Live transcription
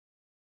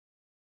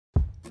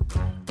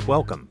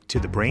Welcome to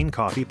the Brain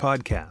Coffee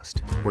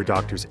Podcast, where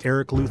doctors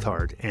Eric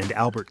Leuthardt and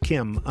Albert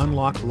Kim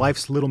unlock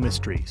life's little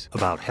mysteries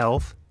about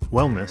health,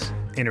 wellness,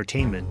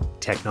 entertainment,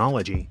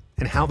 technology,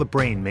 and how the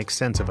brain makes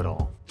sense of it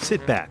all.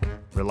 Sit back,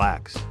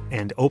 relax,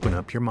 and open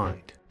up your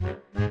mind.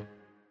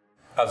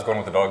 How's it going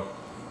with the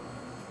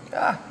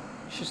dog?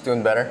 She's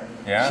doing better.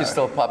 Yeah? She's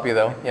still a puppy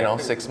though,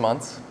 6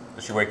 months.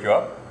 Does she wake you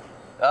up?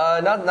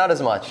 Not as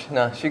much.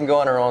 No, she can go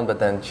on her own, but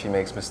then she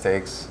makes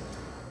mistakes.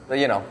 But,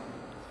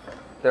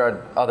 there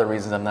are other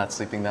reasons I'm not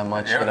sleeping that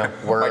much,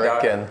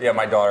 work and...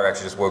 my daughter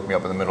actually just woke me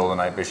up in the middle of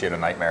the night because she had a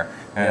nightmare.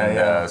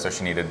 And so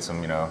she needed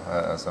some,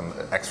 some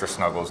extra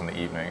snuggles in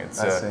the evening.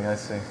 I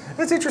see.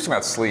 It's interesting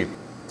about sleep.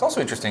 It's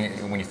also interesting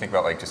when you think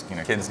about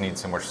kids need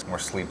so much more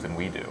sleep than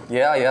we do.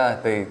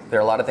 Yeah. There are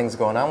a lot of things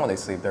going on when they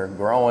sleep. They're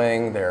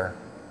growing, they're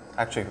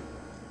actually...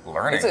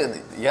 Learning.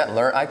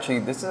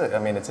 It's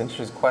an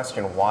interesting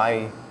question.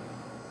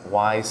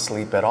 Why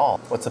sleep at all?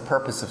 What's the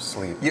purpose of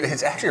sleep? Yeah,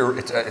 it's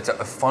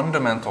a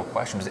fundamental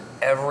question because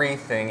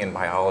everything in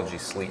biology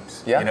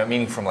sleeps. Yeah.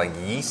 Meaning from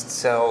yeast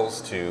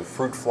cells to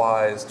fruit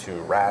flies to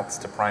rats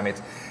to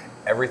primates,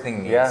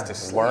 everything needs to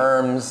sleep.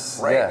 Worms.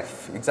 Right. Yeah,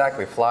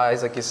 exactly.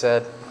 Flies, like you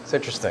said. It's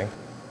interesting.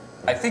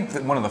 I think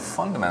that one of the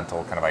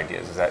fundamental kind of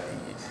ideas is that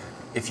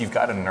if you've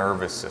got a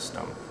nervous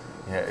system,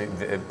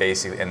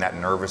 basically, and that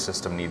nervous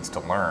system needs to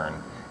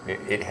learn,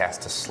 it has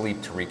to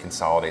sleep to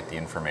reconsolidate the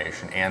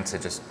information and to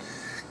just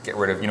get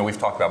rid of, we've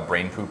talked about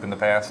brain poop in the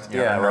past,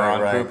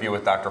 neuron poop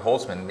with Dr.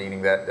 Holtzman,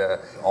 meaning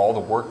that all the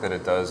work that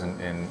it does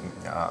in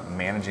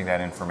managing that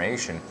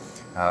information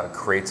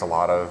creates a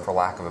lot of, for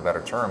lack of a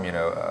better term,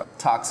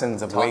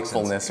 toxins of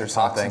wakefulness or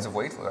something. Toxins of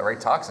wakefulness, right?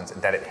 Toxins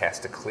that it has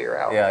to clear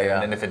out.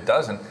 Yeah. And if it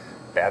doesn't,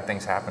 bad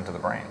things happen to the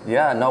brain.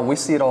 Yeah, no, we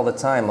see it all the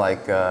time,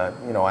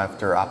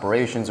 after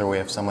operations or we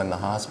have someone in the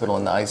hospital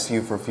in the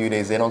ICU for a few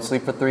days, they don't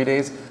sleep for 3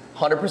 days.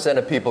 100%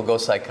 of people go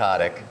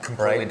psychotic.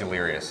 Completely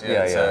delirious.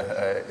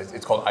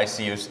 It's called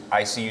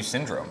ICU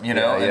syndrome,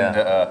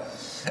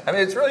 And,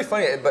 it's really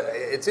funny, but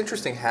it's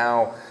interesting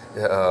how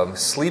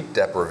sleep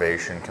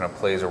deprivation kind of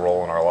plays a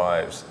role in our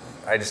lives.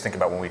 I just think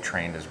about when we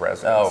trained as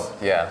residents. Oh,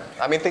 yeah.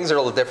 Things are a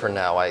little different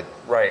now.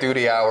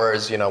 Duty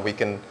hours, we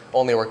can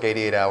only work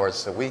 88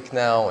 hours a week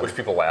now. Which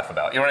people laugh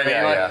about, you know what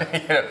I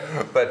mean?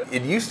 Yeah. But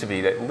it used to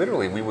be that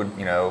literally we would,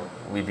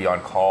 we'd be on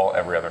call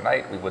every other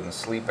night. We wouldn't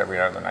sleep every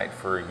other night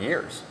for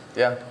years.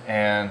 Yeah.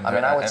 And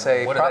I would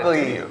say what probably,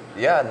 did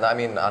that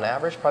do to you? On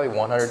average, probably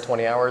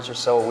 120 hours or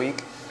so a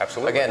week.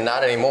 Absolutely. Again,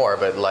 not anymore,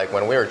 but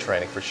when we were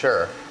training, for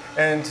sure.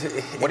 And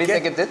what do you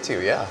think it did to you?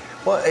 Yeah.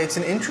 Well, it's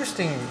an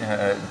interesting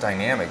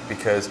dynamic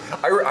because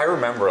I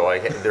remember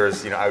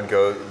there's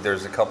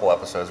there's a couple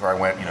episodes where I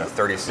went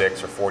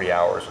 36 or 40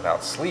 hours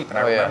without sleep, and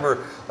I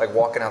remember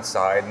walking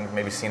outside and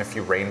maybe seeing a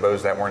few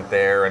rainbows that weren't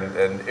there,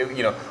 and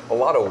it, a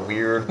lot of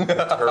weird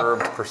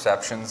perturbed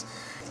perceptions.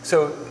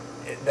 So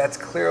that's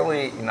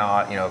clearly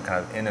not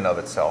kind of in and of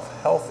itself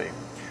healthy.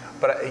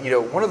 But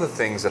one of the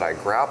things that I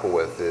grapple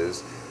with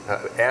is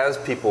as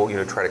people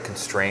try to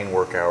constrain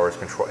work hours,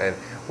 control, and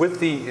with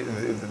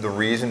the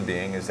reason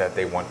being is that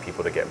they want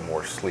people to get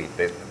more sleep.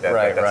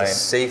 That's a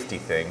safety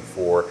thing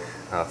for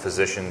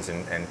physicians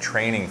and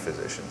training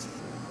physicians.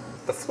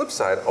 The flip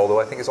side, although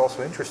I think is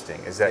also interesting,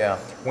 is that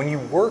when you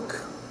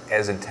work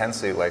as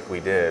intensely like we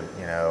did,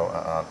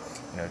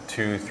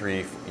 2,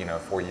 3,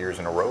 4 years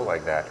in a row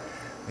like that,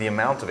 the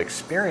amount of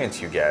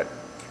experience you get,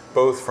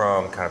 both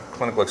from kind of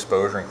clinical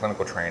exposure and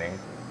clinical training,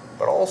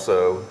 but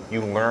also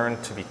you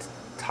learn to be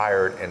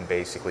tired and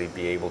basically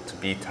be able to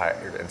be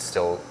tired and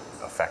still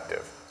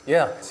effective.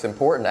 Yeah, it's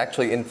important.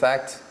 Actually, in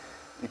fact,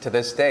 to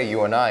this day,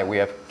 you and I, we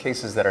have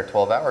cases that are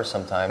 12 hours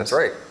sometimes. That's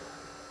right.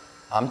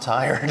 I'm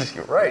tired.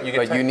 You're right.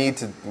 You need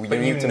to. But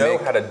you know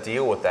how to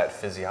deal with that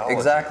physiology.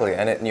 Exactly,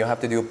 and you have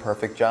to do a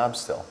perfect job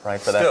still, right,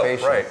 for that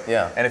patient. Right.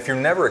 Yeah. And if you're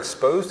never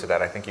exposed to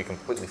that, I think you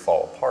completely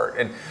fall apart.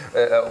 And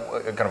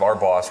kind of our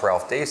boss,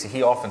 Ralph Dacey,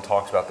 he often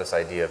talks about this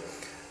idea of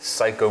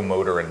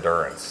psychomotor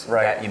endurance.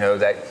 Right.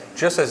 That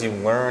just as you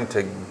learn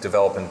to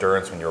develop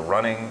endurance when you're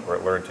running, or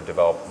learn to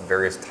develop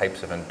various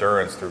types of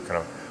endurance through kind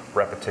of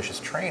repetitious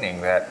training,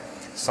 that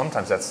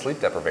sometimes that sleep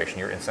deprivation,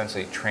 you're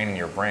essentially training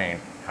your brain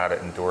how to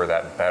endure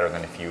that better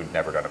than if you'd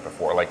never done it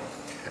before.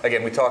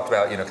 Again, we talked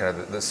about kind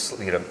of this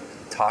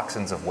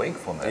toxins of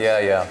wakefulness.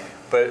 Yeah.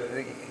 But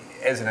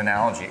as an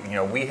analogy,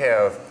 we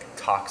have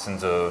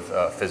toxins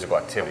of physical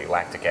activity,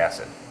 lactic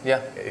acid. Yeah.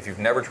 If you've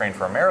never trained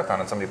for a marathon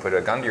and somebody put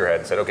a gun to your head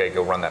and said, okay,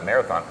 go run that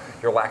marathon,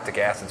 your lactic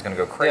acid's going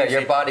to go crazy. Yeah,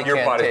 your body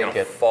can't body's take going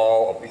to it.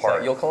 fall apart.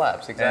 Exactly. You'll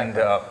collapse,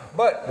 exactly. And,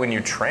 but when you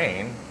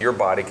train, your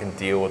body can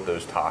deal with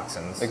those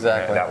toxins,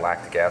 exactly, that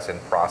lactic acid,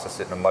 and process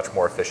it in a much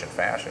more efficient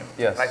fashion.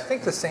 Yes. And I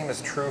think the same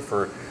is true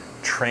for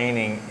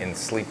training in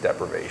sleep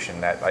deprivation,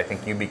 that I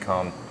think you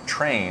become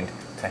trained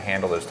to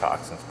handle those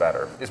toxins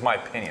better, is my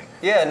opinion.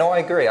 Yeah, no, I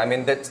agree.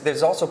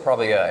 There's also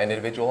probably an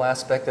individual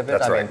aspect of it.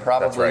 That's right.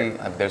 Probably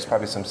there's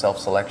probably some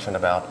self-selection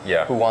about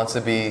who wants to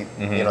be,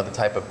 the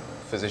type of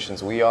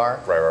physicians we are.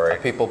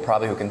 Right. People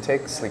probably who can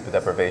take sleep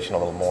deprivation a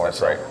little more.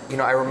 That's right.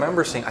 I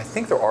remember seeing, I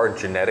think there are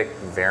genetic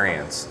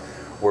variants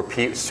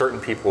where certain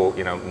people,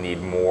 need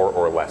more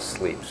or less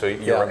sleep. So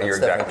you're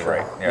exactly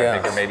right. Yeah, I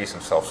think there may be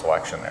some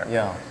self-selection there.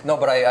 Yeah. No,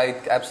 but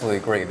I absolutely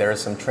agree. There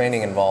is some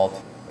training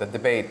involved. The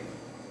debate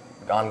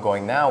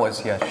ongoing now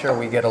is, sure,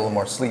 we get a little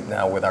more sleep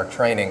now with our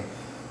training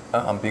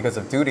because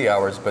of duty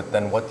hours, but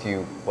then what do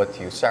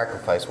you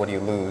sacrifice? What do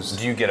you lose?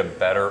 Do you get a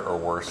better or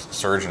worse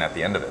surgeon at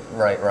the end of it?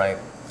 Right.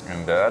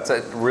 And that's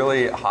a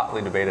really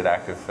hotly debated,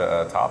 active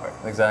topic.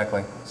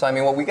 Exactly. So, I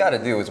mean, what we got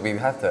to do is we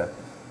have to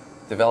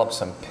develop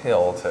some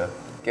pill to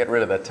get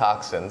rid of the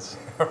toxins,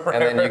 and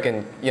then you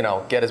can,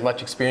 get as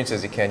much experience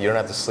as you can. You don't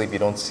have to sleep. You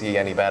don't see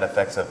any bad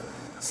effects of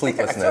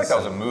sleeplessness. I feel like that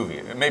was a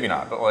movie. Maybe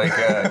not, but like,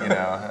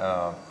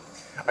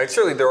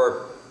 certainly there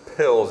are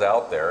pills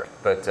out there,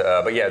 but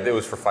yeah, it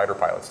was for fighter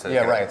pilots too.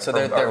 Yeah, right. So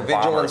they're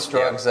vigilance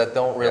drugs that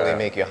don't really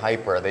make you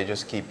hyper. They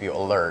just keep you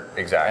alert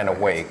and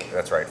awake.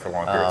 That's right, for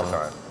long periods of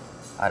time.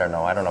 I don't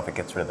know if it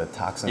gets rid of the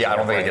toxins. Yeah, I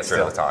don't think it gets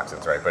rid of the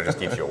toxins, right? But it just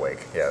keeps you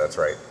awake. Yeah, that's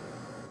right.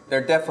 There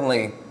are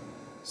definitely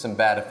some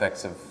bad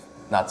effects of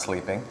not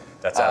sleeping.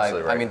 That's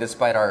absolutely right. I mean,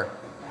 despite our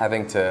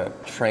having to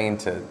train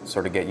to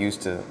sort of get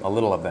used to a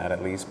little of that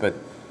at least, but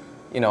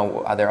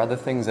are there other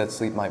things that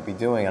sleep might be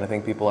doing? And I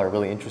think people are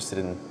really interested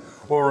in.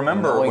 Well,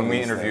 remember when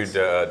we interviewed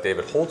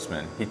David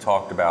Holtzman, he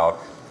talked about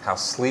how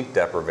sleep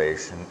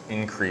deprivation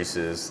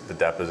increases the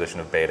deposition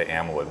of beta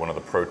amyloid, one of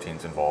the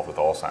proteins involved with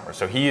Alzheimer's.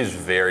 So he is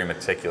very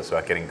meticulous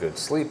about getting good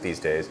sleep these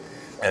days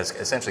as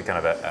essentially kind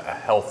of a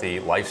healthy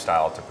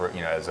lifestyle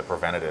to, as a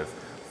preventative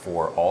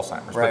for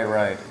Alzheimer's.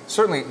 Right.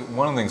 Certainly,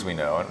 one of the things we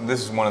know, and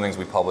this is one of the things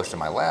we published in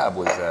my lab,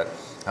 was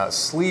that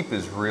sleep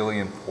is really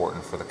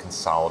important for the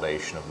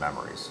consolidation of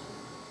memories.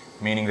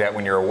 Meaning that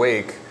when you're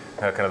awake,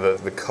 kind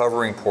of the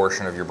covering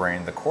portion of your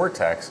brain, the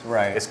cortex,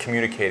 is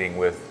communicating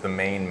with the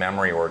main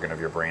memory organ of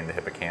your brain, the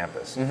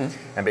hippocampus. And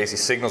basically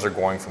signals are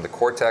going from the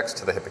cortex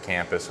to the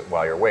hippocampus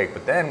while you're awake.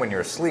 But then when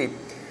you're asleep,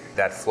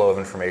 that flow of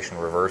information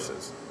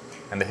reverses.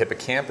 And the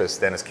hippocampus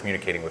then is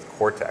communicating with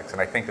cortex.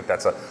 And I think that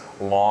that's a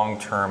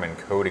long-term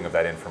encoding of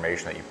that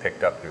information that you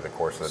picked up through the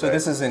course of the day. So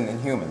this is in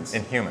humans?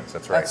 In humans,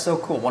 that's right. That's so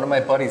cool. One of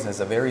my buddies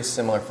has a very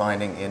similar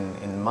finding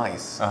in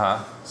mice.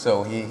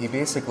 So he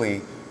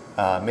basically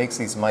makes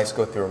these mice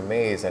go through a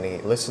maze, and he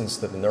listens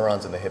to the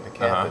neurons in the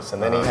hippocampus,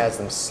 and then he has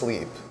them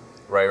sleep.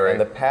 Right.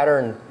 And the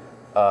pattern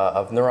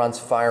of neurons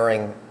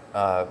firing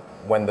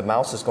when the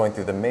mouse is going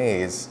through the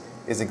maze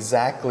is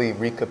exactly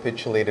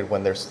recapitulated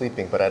when they're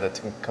sleeping, but at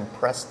a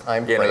compressed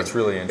time frame. Yeah, no, it's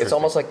really interesting. It's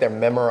almost like they're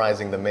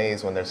memorizing the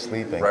maze when they're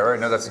sleeping. Right.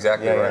 No, that's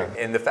exactly right.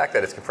 Yeah. And the fact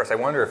that it's compressed, I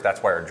wonder if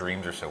that's why our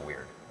dreams are so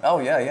weird. Oh,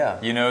 yeah.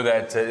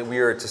 That we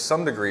are to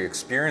some degree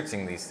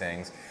experiencing these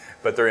things,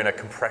 but they're in a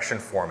compression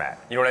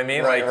format. You know what I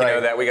mean? Right.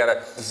 That we got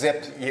a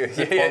zipped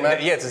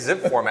format? Yeah, it's a zip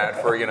format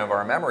for of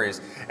our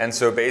memories. And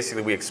so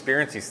basically we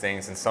experience these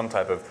things in some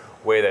type of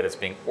way that it's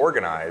being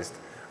organized,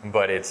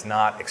 but it's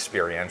not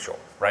experiential,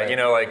 right?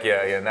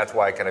 And that's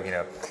why kind of,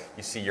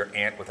 you see your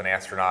aunt with an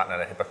astronaut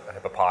and a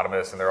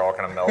hippopotamus, and they're all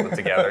kind of melded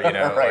together,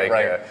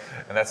 Right.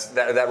 And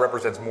that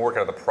represents more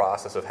kind of the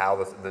process of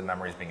how the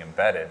memory is being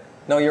embedded.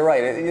 No, you're right.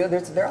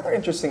 There are other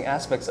interesting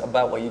aspects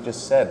about what you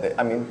just said.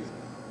 I mean,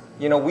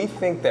 we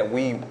think that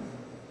we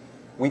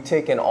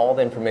take in all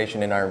the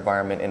information in our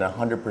environment in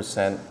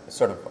 100%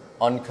 sort of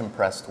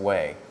uncompressed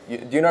way. Do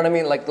you know what I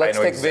mean? Like, let's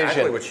take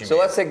vision.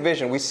 Let's take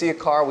vision. We see a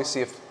car, we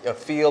see a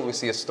field, we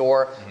see a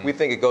store. We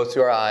think it goes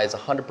through our eyes.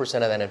 100%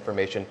 of that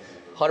information,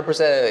 100% of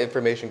the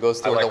information goes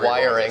through the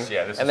wiring,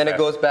 and then it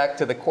goes back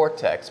to the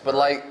cortex.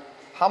 But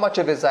how much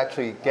of it is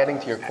actually getting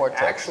to your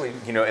cortex? Actually,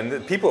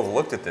 and people have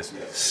looked at this.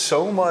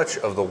 So much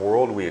of the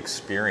world we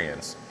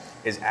experience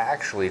is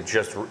actually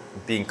just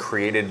being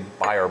created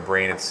by our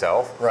brain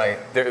itself. Right.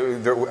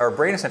 Our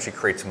brain essentially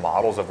creates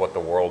models of what the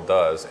world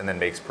does and then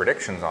makes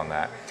predictions on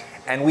that.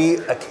 And we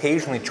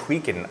occasionally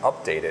tweak it and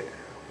update it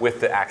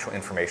with the actual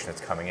information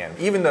that's coming in.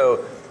 Even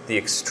though the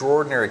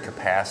extraordinary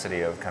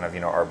capacity of kind of,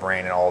 our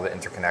brain and all the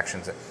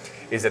interconnections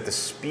is at the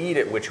speed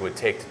at which it would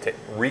take to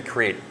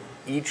recreate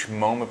each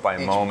moment by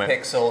moment,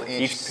 pixel,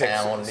 each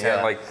sound,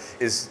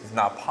 is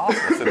not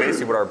possible. So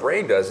basically what our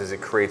brain does is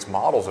it creates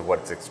models of what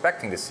it's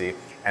expecting to see,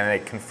 and then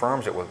it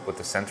confirms it with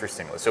the sensory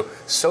stimulus.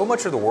 So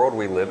much of the world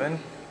we live in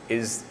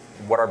is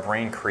what our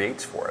brain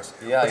creates for us,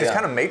 which is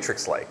kind of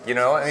Matrix-like,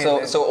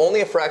 So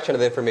only a fraction of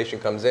the information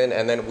comes in,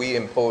 and then we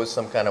impose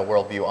some kind of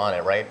worldview on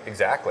it, right?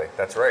 Exactly,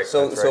 that's right.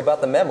 So about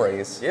the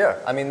memories,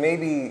 I mean,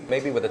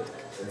 maybe with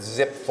a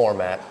zip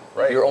format,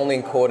 you're only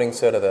encoding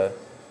sort of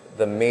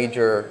the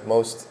major,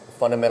 most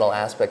fundamental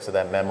aspects of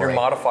that memory. You're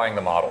modifying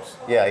the models.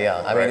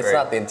 Yeah. I mean, it's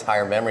not the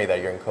entire memory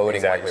that you're encoding.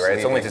 Exactly right.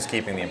 It's only just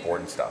keeping the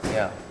important stuff.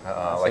 Yeah.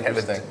 Like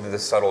the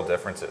subtle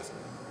differences.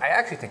 I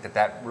actually think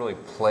that really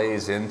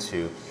plays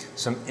into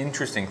some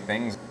interesting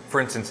things. For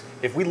instance,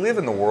 if we live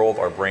in the world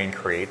our brain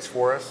creates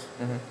for us,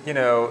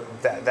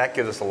 that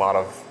gives us a lot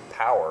of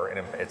power,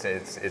 and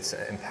it's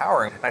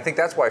empowering. And I think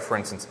that's why, for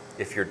instance,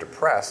 if you're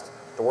depressed,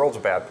 the world's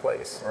a bad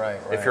place. Right.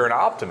 If you're an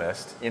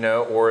optimist,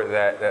 or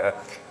that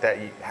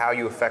how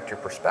you affect your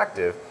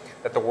perspective,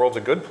 that the world's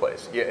a good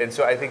place. Yeah, and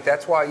so I think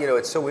that's why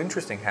it's so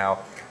interesting how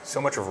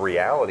so much of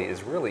reality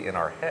is really in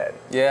our head.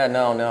 Yeah,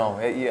 no.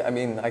 I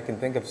mean, I can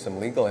think of some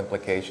legal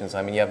implications.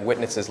 I mean, you have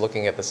witnesses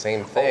looking at the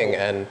same thing,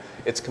 and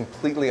it's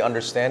completely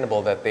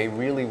understandable that they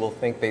really will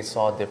think they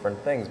saw different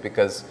things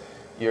because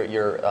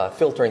you're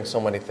filtering so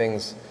many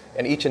things,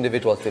 and each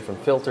individual has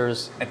different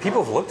filters. And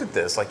people have looked at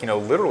this, like,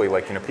 literally,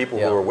 like, people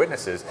who are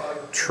witnesses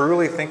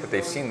truly think that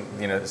they've seen,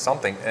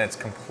 something, and it's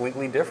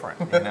completely different,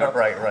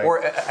 Right.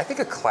 Or I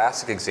think a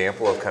classic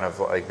example of kind of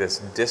like this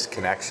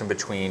disconnection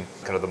between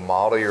kind of the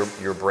model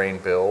your brain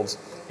builds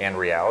and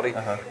reality.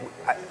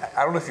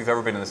 I don't know if you've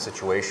ever been in a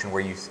situation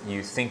where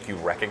you think you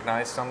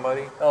recognize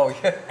somebody. Oh,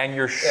 yeah. And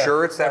you're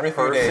sure it's that every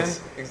person. Few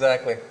days.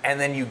 Exactly. And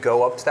then you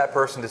go up to that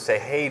person to say,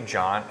 "Hey,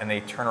 John," and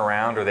they turn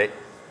around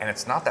and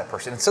it's not that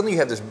person. And suddenly you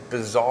have this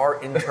bizarre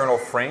internal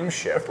frame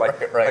shift.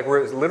 Like, right. Like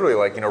we're literally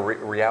like,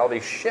 reality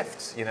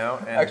shifts, And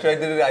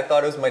actually, I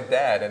thought it was my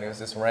dad, and it was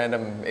this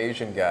random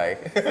Asian guy.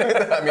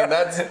 I mean,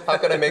 how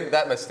could I make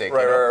that mistake?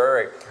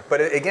 Right. But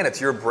again, it's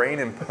your brain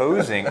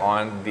imposing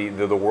on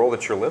the world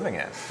that you're living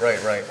in. Right.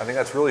 I think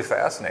that's really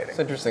fascinating. It's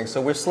interesting. So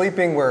we're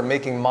sleeping, we're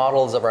making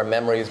models of our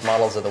memories,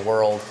 models of the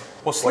world.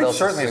 Well, sleep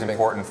certainly is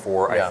important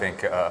for, I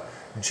think,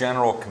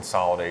 general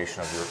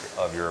consolidation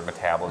of your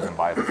metabolism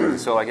biophysics.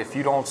 So, like, if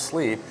you don't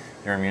sleep,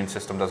 your immune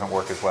system doesn't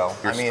work as well.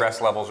 Your stress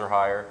levels are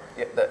higher.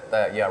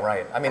 Yeah,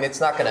 right. I mean, it's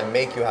not going to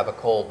make you have a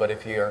cold, but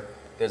if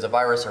there's a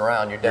virus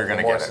around, you're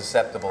definitely more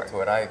susceptible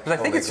to it. I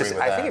think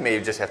it may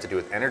just have to do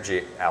with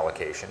energy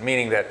allocation,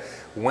 meaning that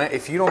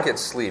if you don't get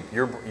sleep,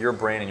 your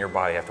brain and your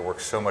body have to work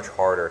so much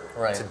harder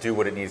to do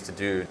what it needs to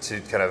do to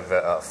kind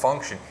of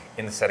function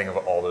in the setting of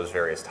all those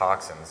various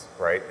toxins,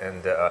 right?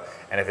 And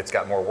if it's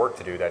got more work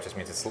to do, that just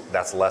means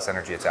that's less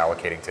energy it's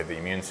allocating to the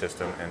immune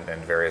system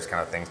and various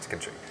kind of things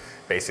to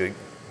basically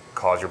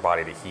cause your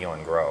body to heal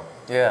and grow.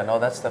 Yeah, no,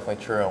 that's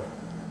definitely true.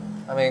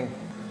 I mean,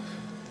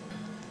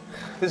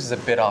 this is a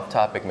bit off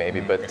topic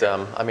maybe, but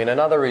I mean,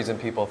 another reason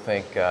people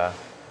think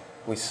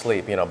we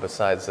sleep,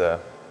 besides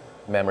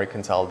memory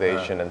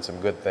consolidation and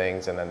some good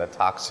things, and then the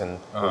toxin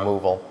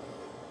removal,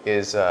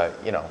 is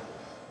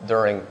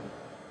during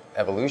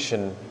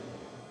evolution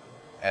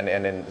and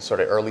in sort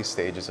of early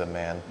stages of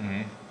man,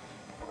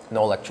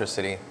 no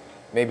electricity,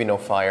 maybe no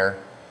fire,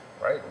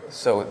 right?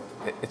 So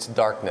it's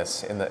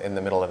darkness in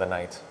the middle of the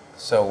night.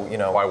 So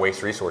why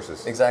waste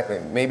resources? Exactly.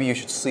 Maybe you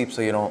should sleep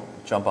so you don't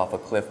jump off a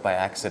cliff by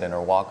accident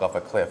or walk off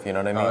a cliff. You know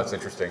what I mean? Oh, that's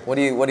interesting. What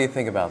do you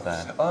think about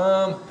that?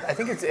 I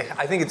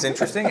think it's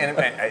interesting and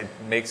it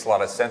makes a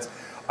lot of sense.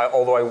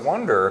 Although I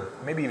wonder,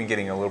 maybe even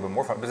getting a little bit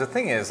more fun. Because the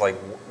thing is, like,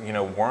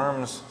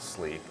 worms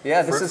sleep.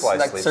 Yeah, this is like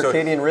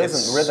circadian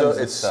rhythms.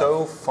 It's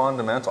so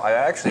fundamental. I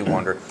actually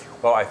wonder.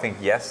 Well, I think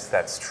yes,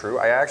 that's true.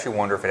 I actually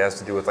wonder if it has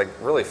to do with like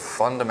really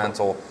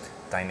fundamental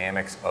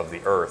dynamics of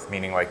the Earth,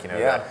 meaning like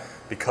that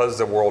because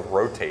the world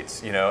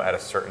rotates, at a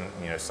certain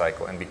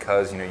cycle, and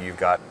because you've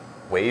got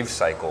wave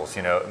cycles,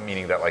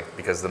 meaning that like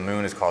because the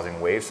moon is causing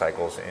wave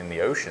cycles in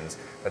the oceans,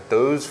 that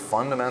those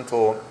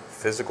fundamental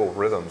physical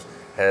rhythms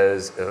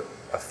has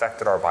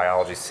affected our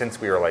biology since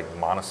we are like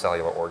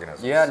monocellular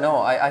organisms. Yeah, no,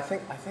 I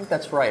think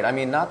that's right. I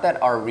mean, not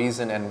that our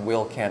reason and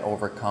will can't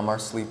overcome our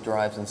sleep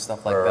drives and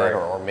stuff like that,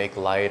 or make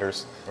light,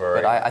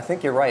 but I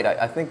think you're right.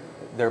 I think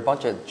there are a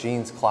bunch of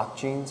genes, clock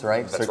genes,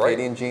 right? That's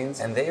circadian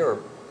genes, and they are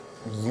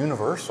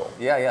universal.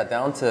 Yeah,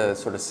 down to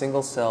sort of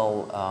single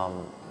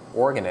cell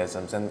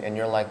organisms, and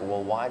you're like,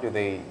 well, why do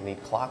they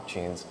need clock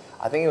genes?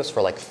 I think it was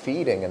for like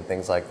feeding and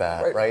things like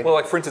that, right? Well,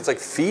 like for instance, like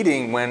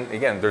feeding when,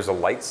 again, there's a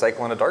light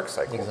cycle and a dark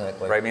cycle.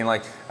 Exactly. Right? I mean,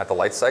 like at the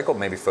light cycle,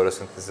 maybe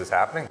photosynthesis is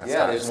happening.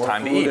 There's more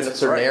time food to eat. in a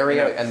certain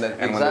area, and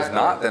when there's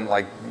not, then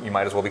like you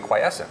might as well be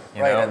quiescent.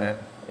 You know?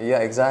 Yeah,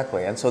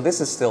 exactly. And so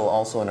this is still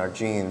also in our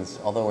genes,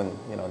 although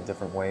in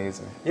different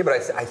ways. Yeah, but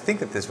I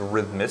think that this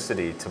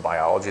rhythmicity to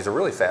biology is a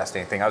really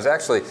fascinating thing. I was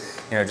actually,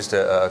 just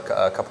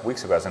a couple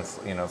weeks ago, I was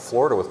in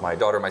Florida with my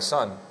daughter and my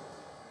son.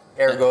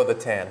 Ergo the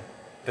tan.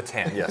 The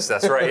tan, yes,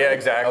 that's right. Yeah,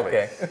 exactly.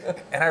 Okay.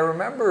 And I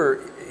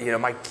remember,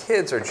 my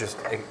kids are just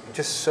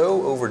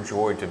so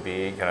overjoyed to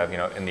be kind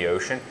of, in the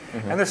ocean.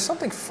 And there's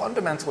something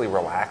fundamentally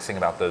relaxing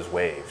about those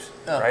waves,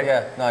 right?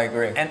 Yeah, no, I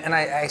agree.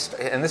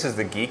 And this is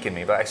the geek in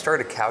me, but I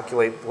started to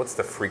calculate what's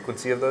the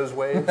frequency of those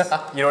waves.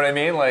 You know what I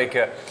mean? Like,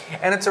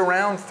 and it's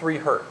around 3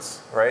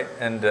 hertz, right?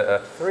 And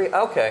 3.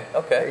 Okay.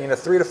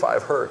 3 to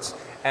 5 hertz.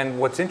 And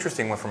what's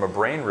interesting from a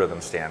brain rhythm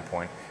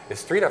standpoint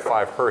is 3 to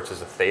 5 hertz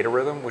is a theta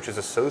rhythm, which is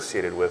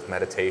associated with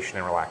meditation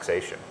and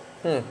relaxation.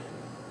 The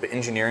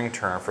engineering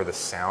term for the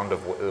sound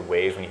of the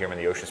waves when you hear them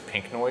in the ocean is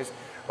pink noise.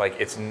 Like,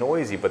 it's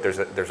noisy, but there's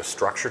a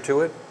structure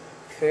to it.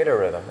 Theta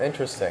rhythm,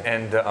 interesting.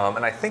 And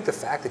I think the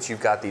fact that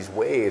you've got these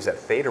waves at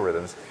theta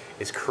rhythms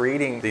is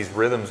creating these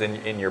rhythms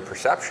in your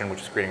perception,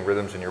 which is creating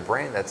rhythms in your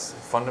brain that's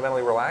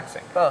fundamentally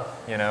relaxing.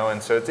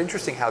 And so it's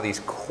interesting how these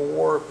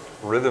core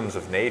rhythms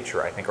of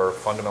nature, I think, are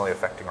fundamentally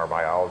affecting our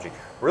biology.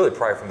 Really,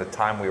 probably from the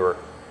time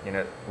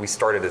we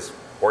started as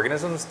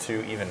organisms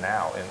to even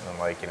now, and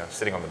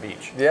sitting on the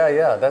beach.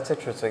 Yeah, that's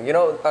interesting.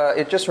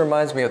 It just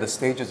reminds me of the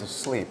stages of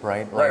sleep,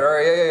 right? Right.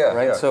 Yeah.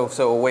 Right. So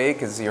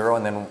awake is 0,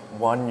 and then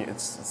 1,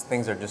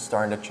 things are just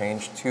starting to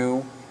change.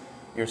 2,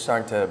 you're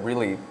starting to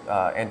really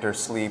enter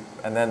sleep.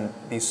 And then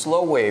these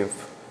slow wave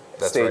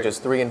stages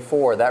 3 and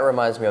 4, that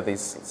reminds me of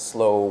these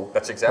slow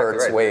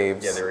hertz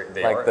waves,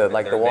 like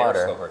the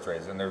water. Slow hertz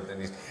waves,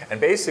 and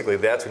basically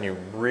that's when you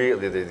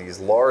really these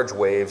large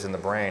waves in the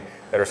brain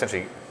that are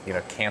essentially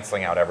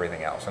canceling out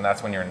everything else, and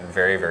that's when you're in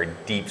very, very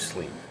deep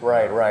sleep.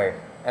 Right.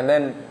 And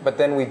then, but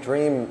then we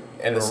dream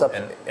in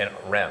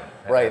REM.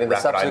 Right, in the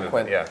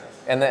subsequent.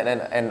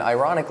 And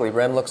ironically,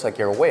 REM looks like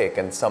you're awake,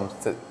 and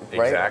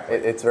right? Exactly.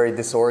 It's very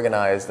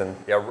disorganized and.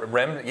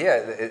 REM.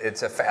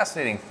 It's a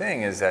fascinating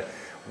thing is that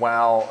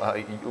while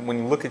when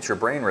you look at your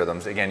brain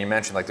rhythms, again, you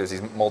mentioned like there's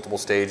these multiple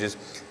stages.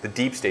 The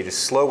deep stage is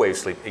slow wave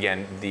sleep.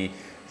 Again, the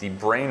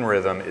brain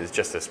rhythm is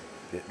just this.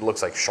 It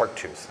looks like shark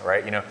tooth,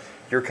 right?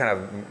 You're kind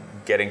of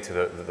getting to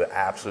the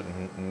absolute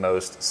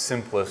most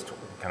simplest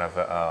kind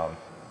of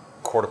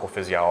cortical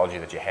physiology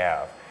that you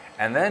have,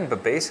 and then,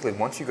 but basically,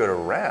 once you go to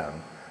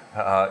REM.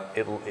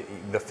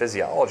 The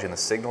physiology and the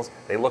signals,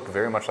 they look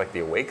very much like the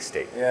awake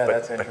state,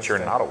 but you're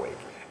not awake.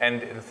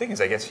 And the thing is,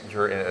 I guess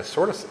you're in a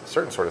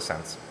certain sort of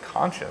sense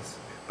conscious,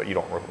 but you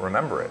don't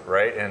remember it,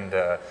 right? And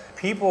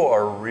people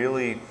are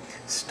really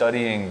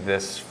studying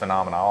this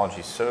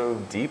phenomenology so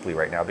deeply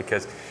right now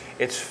because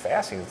it's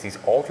fascinating. It's these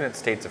alternate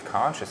states of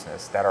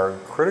consciousness that are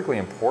critically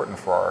important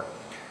for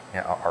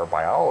our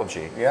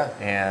biology.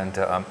 And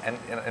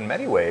in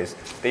many ways,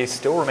 they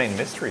still remain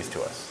mysteries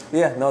to us.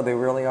 Yeah, no, they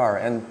really are.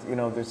 And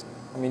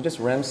just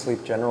REM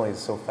sleep generally is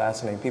so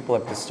fascinating. People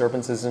have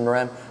disturbances in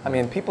REM.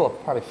 People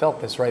have probably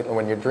felt this, right?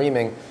 When you're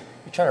dreaming,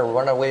 you're trying to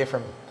run away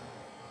from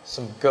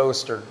some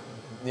ghost or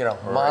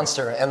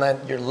monster, and then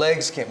your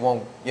legs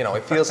won't.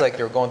 It feels like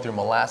you're going through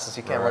molasses.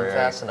 You can't run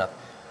fast enough.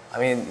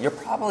 You're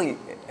probably,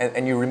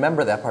 and you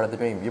remember that part of the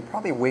dream, you're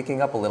probably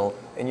waking up a little,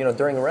 and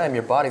during REM,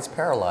 your body's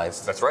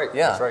paralyzed. That's right.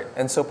 Yeah. That's right.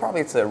 And so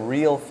probably it's a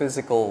real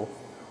physical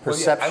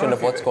perception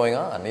of what's going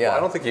on. Yeah. Well, I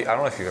don't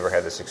know if you've ever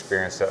had this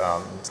experience.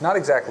 It's not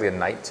exactly a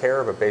night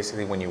terror, but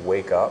basically when you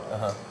wake up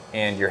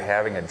and you're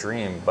having a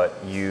dream, but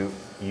you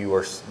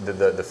are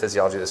the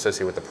physiology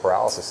associated with the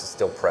paralysis is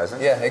still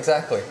present. Yeah,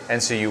 exactly.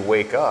 And so you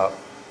wake up.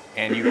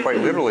 And you quite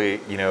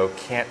literally,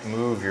 can't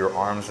move your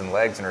arms and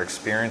legs, and are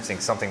experiencing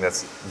something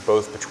that's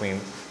both between,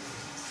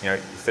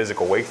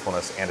 physical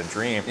wakefulness and a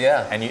dream.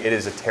 Yeah. And it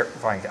is a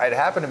terrifying. It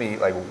happened to me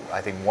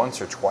I think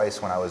once or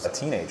twice when I was a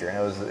teenager, and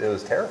it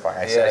was terrifying.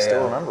 I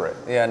still remember it.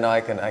 Yeah, no,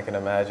 I can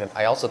imagine.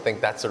 I also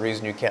think that's the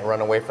reason you can't run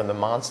away from the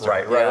monster.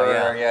 Right.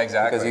 Yeah,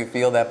 exactly. Because you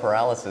feel that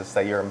paralysis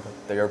that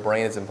your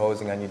brain is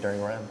imposing on you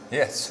during REM.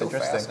 Yeah, it's so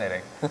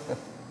fascinating.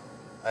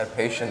 I had a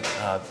patient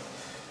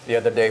the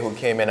other day who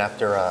came in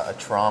after a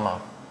trauma.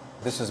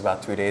 This was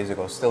about 2 days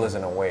ago, still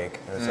isn't awake.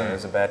 It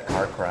was a bad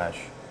car crash.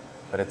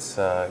 But it's,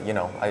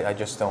 I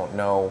just don't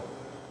know,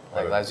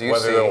 whether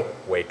they'll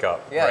wake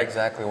up. Yeah, right?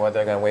 Exactly, whether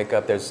they're going to wake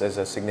up. There's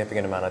a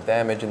significant amount of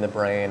damage in the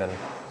brain, and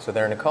so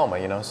they're in a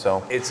coma,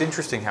 so. It's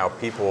interesting how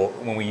people,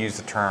 when we use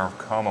the term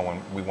coma,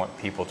 when we want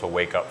people to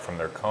wake up from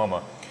their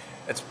coma,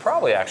 it's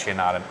probably actually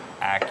not an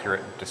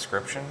accurate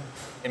description.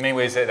 In many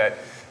ways, that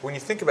when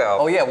you think about...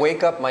 Oh yeah,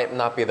 wake up might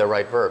not be the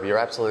right verb. You're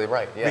absolutely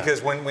right, yeah.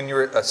 Because when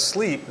you're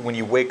asleep, when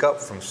you wake up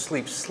from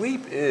sleep,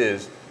 sleep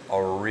is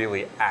a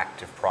really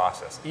active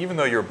process. Even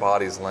though your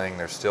body's laying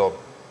there still,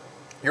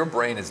 your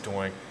brain is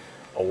doing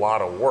a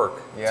lot of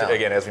work to,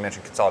 again, as we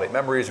mentioned, consolidate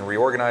memories and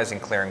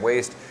reorganizing, clearing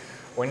waste.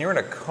 When you're in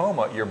a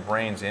coma, your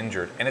brain's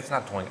injured, and it's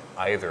not doing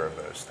either of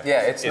those things.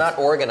 Yeah, it's not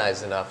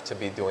organized enough to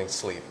be doing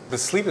sleep. The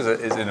sleep is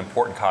an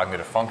important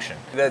cognitive function.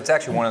 That's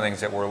actually one of the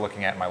things that we're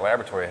looking at in my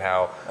laboratory,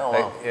 how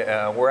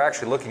we're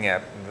actually looking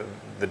at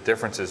the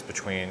differences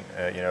between,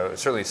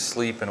 certainly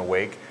sleep and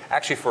awake,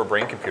 actually for a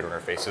brain-computer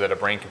interface, so that a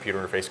brain-computer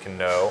interface can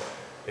know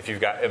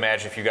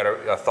imagine if you've got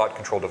a thought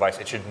control device,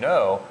 it should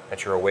know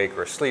that you're awake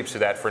or asleep, so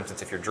that, for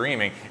instance, if you're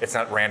dreaming, it's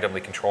not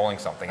randomly controlling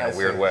something in a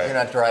weird way. You're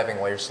not driving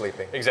while you're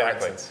sleeping.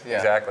 Exactly.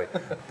 Exactly.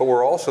 But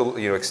we're also,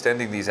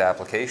 extending these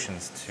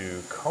applications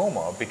to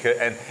coma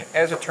and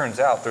as it turns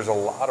out, there's a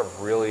lot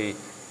of really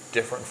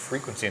different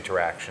frequency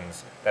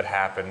interactions that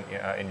happen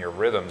in your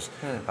rhythms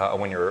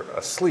when you're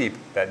asleep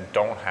that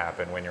don't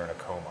happen when you're in a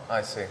coma.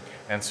 I see.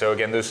 And so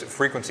again, those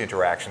frequency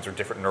interactions are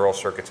different neural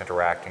circuits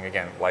interacting,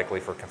 again, likely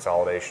for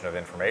consolidation of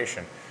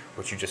information,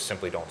 which you just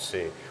simply don't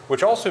see.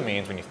 Which also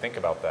means, when you think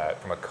about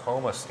that from a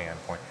coma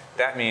standpoint,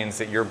 that means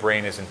that your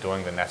brain isn't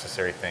doing the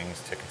necessary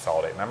things to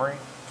consolidate memory.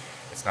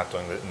 It's not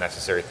doing the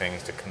necessary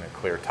things to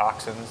clear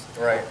toxins.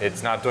 Right.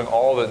 It's not doing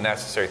all the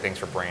necessary things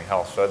for brain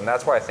health. So, and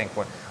that's why I think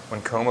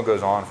when coma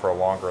goes on for a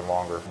longer and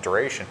longer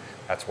duration,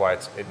 that's why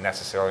it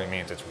necessarily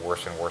means it's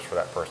worse and worse for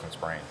that person's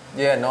brain.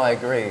 Yeah, no, I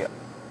agree.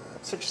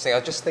 It's interesting. I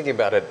was just thinking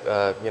about it,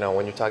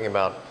 when you're talking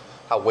about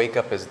how wake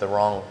up is the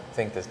wrong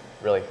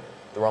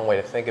way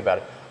to think about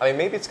it. I mean,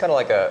 maybe it's kind of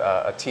like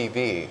a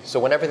TV. So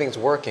when everything's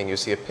working, you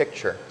see a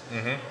picture.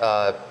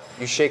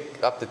 You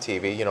shake up the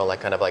TV,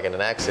 kind of like in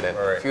an accident.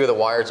 Right. A few of the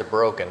wires are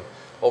broken.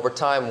 Over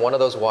time, one of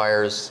those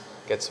wires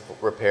gets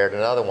repaired,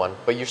 another one,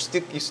 but you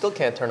still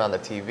can't turn on the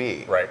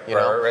TV. Right. You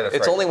know? Right, that's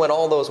it's right. only when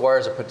all those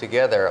wires are put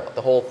together,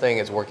 the whole thing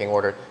is working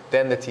order,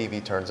 then the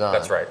TV turns on.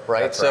 That's right.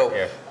 Right. That's so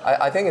right, yeah.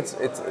 I think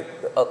it's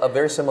a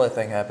very similar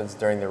thing happens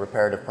during the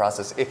reparative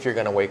process if you're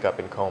going to wake up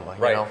in coma.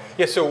 Right. You know?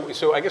 Yeah.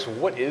 So I guess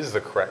what is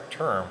the correct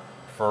term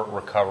for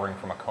recovering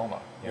from a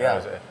coma? You know,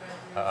 is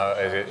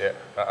it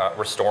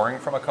restoring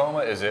from a coma?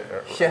 Is it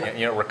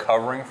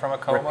recovering from a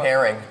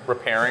coma?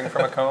 Repairing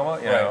from a coma.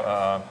 You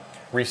know,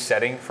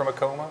 resetting from a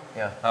coma.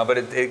 Yeah. But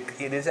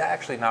it is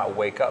actually not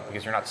wake up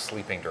because you're not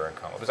sleeping during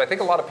coma. Because I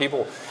think a lot of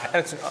people, and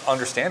it's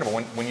understandable,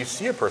 when you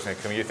see a person in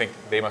coma, you think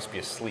they must be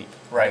asleep.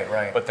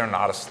 Right. But they're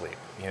not asleep.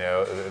 You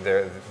know,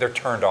 they're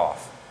turned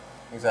off.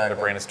 Exactly.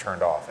 The brain is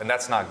turned off, and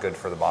that's not good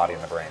for the body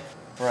and the brain.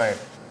 Right.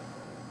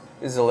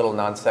 This is a little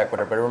non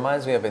sequitur, but it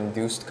reminds me of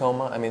induced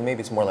coma. I mean,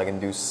 maybe it's more like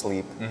induced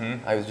sleep.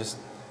 Mm-hmm.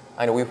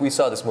 I know we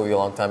saw this movie a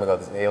long time ago,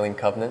 this Alien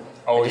Covenant.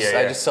 Oh,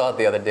 I just saw it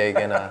the other day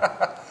again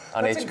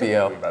on That's HBO.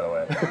 A good movie, by the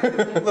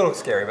way. A little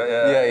scary, but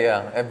yeah.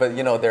 Yeah. But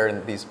you know, they're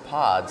in these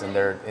pods, and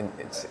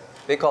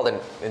they call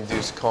it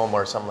induced coma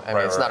or something. I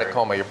mean, it's not a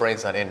coma. Your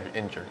brain's not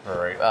injured.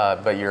 Right.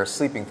 But you're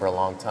sleeping for a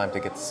long time to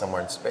get to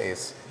somewhere in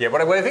space. Yeah,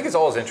 what I think is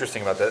always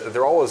interesting about that,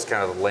 they're always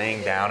kind of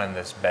laying down in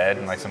this bed,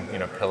 in like some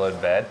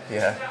pillowed bed.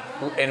 Yeah.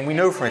 And we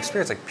know from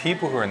experience, like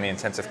people who are in the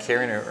intensive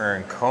care unit or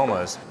in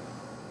comas,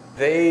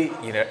 they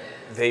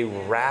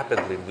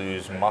rapidly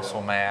lose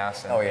muscle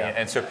mass. And,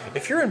 and so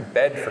if you're in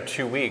bed for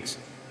 2 weeks,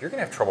 you're going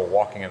to have trouble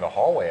walking in the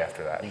hallway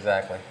after that.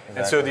 Exactly.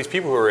 And so these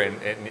people who are in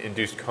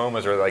induced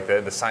comas are like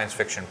the science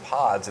fiction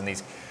pods and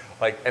these,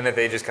 and that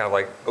they just kind of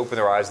like open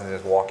their eyes and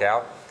just walk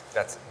out.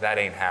 That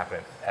ain't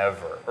happening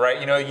ever, right?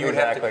 You know, you'd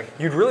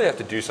really have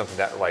to do something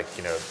that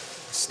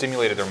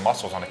stimulated their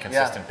muscles on a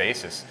consistent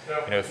basis.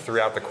 You know,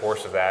 throughout the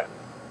course of that,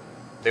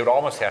 they would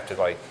almost have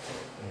to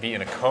be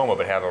in a coma,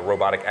 but have a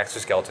robotic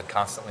exoskeleton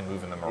constantly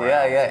moving them around.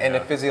 Yeah, in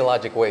a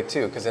physiologic way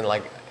too, because then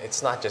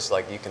it's not just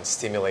like you can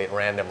stimulate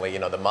randomly,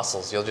 the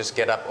muscles. You'll just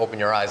get up, open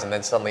your eyes, and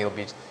then suddenly you'll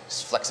just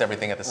flex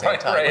everything at the same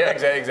time. Right, yeah,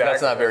 exactly.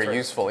 That's not very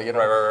useful,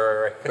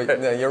 Right. But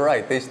you're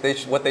right.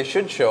 What they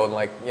should show,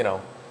 like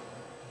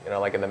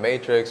in the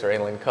Matrix or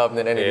Alien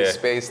Covenant, any of these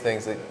space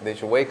things, they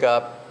should wake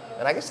up,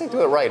 and I guess they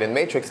do it right. In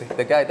Matrix,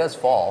 the guy does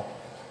fall.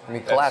 I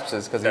mean,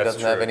 collapses because he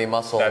doesn't have any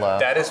muscle.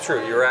 That is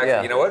true. You're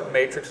actually, you know what?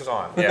 Matrix is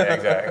on. Yeah,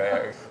 exactly.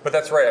 Yeah. But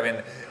that's right. I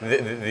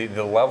mean,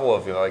 the level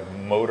of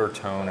motor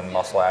tone and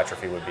muscle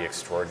atrophy would be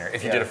extraordinary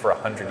if you did it for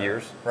 100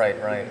 years.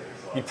 Right.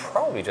 You'd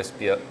probably just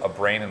be a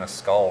brain and a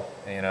skull,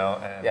 and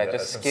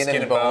just skin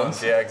and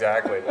bones. Yeah,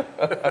 exactly.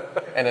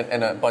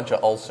 and a bunch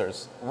of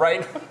ulcers.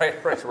 Right.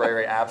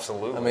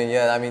 Absolutely.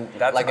 I mean,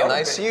 that's like in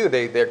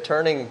ICU, they're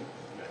turning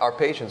our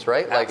patients,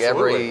 right? Like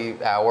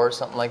every hour or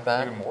something like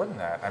that? Even more than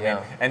that. I mean,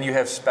 and you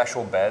have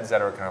special beds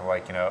that are kind of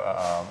like,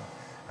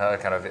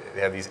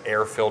 they have these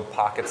air-filled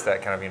pockets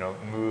that kind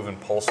of, move and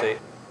pulsate.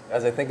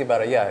 As I think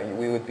about it,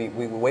 we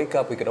would wake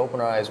up, we could open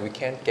our eyes, we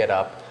can't get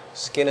up,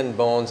 skin and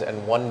bones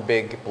and one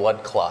big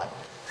blood clot.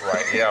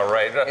 Right, yeah,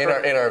 right.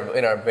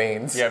 in our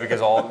veins. Yeah,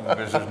 because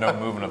there's no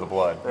movement of the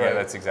blood. Right. Yeah,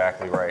 that's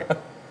exactly right.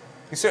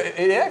 So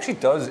it actually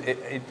does,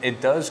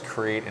 it does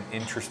create an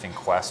interesting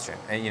question.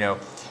 And,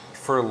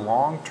 for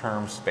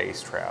long-term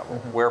space travel,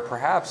 where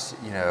perhaps,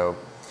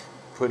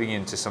 putting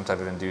into some type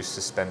of induced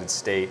suspended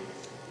state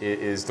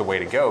is the way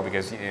to go,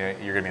 because you're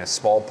going to be in a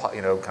small,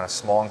 kind of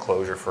small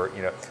enclosure for,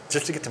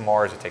 just to get to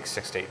Mars, it takes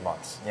 6 to 8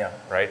 months. Yeah.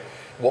 Right.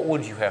 What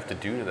would you have to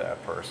do to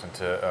that person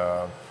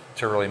to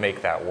really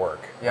make that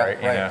work? Yeah.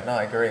 Right. No,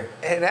 I agree.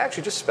 And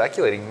actually, just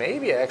speculating,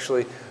 maybe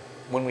actually,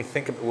 when we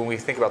think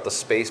about the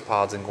space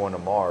pods and going to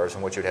Mars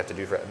and what you'd have to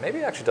do for it, maybe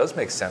it actually does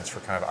make sense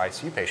for kind of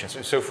ICU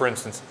patients. So, for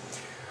instance,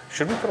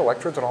 should we put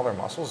electrodes on all their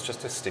muscles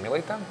just to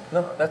stimulate them?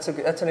 No, that's an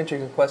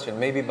interesting question.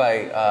 Maybe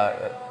by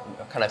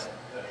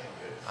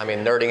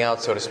nerding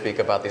out, so to speak,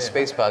 about these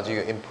space pods,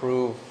 you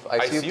improve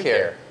ICU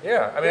care.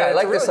 Yeah, I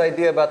like this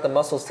idea about the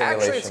muscle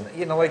stimulation.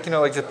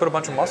 Actually, just put a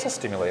bunch of muscle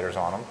stimulators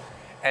on them,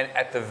 and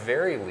at the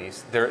very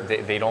least,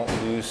 they don't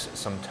lose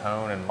some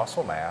tone and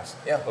muscle mass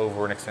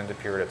over an extended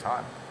period of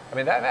time. I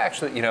mean, that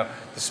actually, the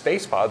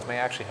space pods may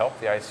actually help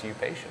the ICU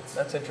patients.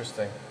 That's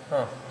interesting.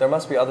 Huh. There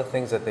must be other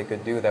things that they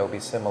could do that would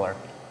be similar,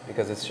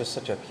 because it's just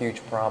such a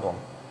huge problem.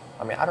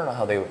 I mean, I don't know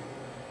how they would.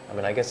 I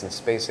mean, I guess in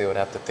space they would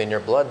have to thin your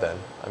blood then.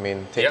 I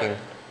mean, taking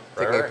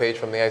a page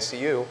from the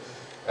ICU,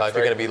 if you're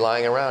going to be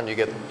lying around, you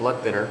get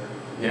blood thinner,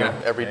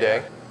 every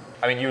day.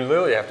 I mean, you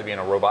literally have to be in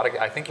a robotic,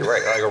 I think you're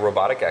right, like a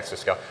robotic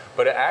exoskeleton.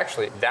 But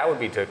actually, that would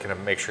be to kind of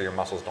make sure your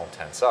muscles don't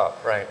tense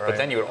up. Right. But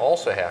then you would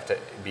also have to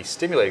be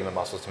stimulating the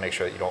muscles to make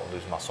sure that you don't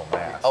lose muscle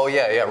mass. Oh,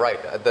 yeah, right.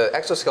 The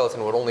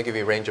exoskeleton would only give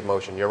you range of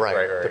motion, you're right,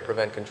 right. to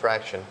prevent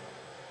contraction.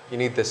 You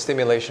need the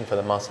stimulation for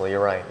the muscle,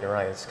 you're right.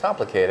 It's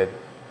complicated.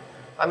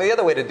 I mean, the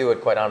other way to do it,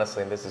 quite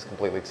honestly, and this is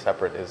completely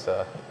separate, is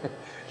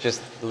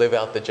just live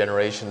out the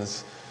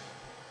generations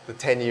the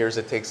 10 years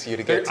it takes you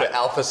to get to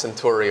Alpha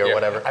Centauri or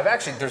whatever. I've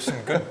actually, there's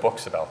some good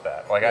books about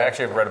that. Like I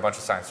actually have read a bunch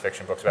of science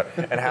fiction books about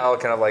it, and how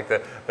kind of like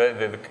the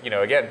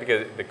again,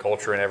 because the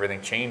culture and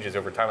everything changes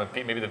over time.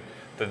 And maybe the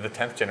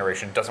 10th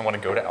generation doesn't want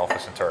to go to Alpha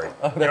Centauri.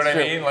 Oh, you know what I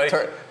mean? Like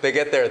they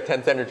get there,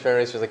 10th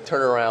generation is like,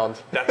 turn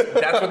around.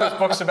 That's what this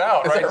book's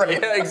about, right?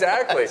 Right? Yeah,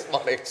 exactly. That's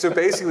funny. So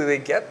basically they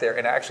get there,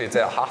 and actually it's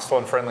a hostile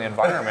and friendly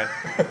environment,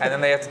 and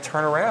then they have to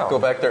turn around. Go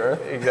back to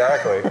Earth.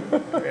 Exactly.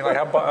 I mean, like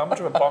how much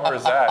of a bummer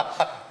is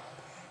that?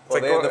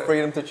 Well, they have the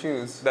freedom to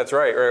choose. That's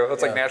right. Or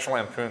it's like National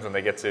Lampoons when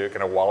they get to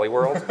kind of Wally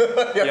World, and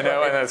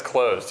then it's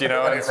closed,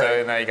 and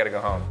so now you got to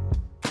go home.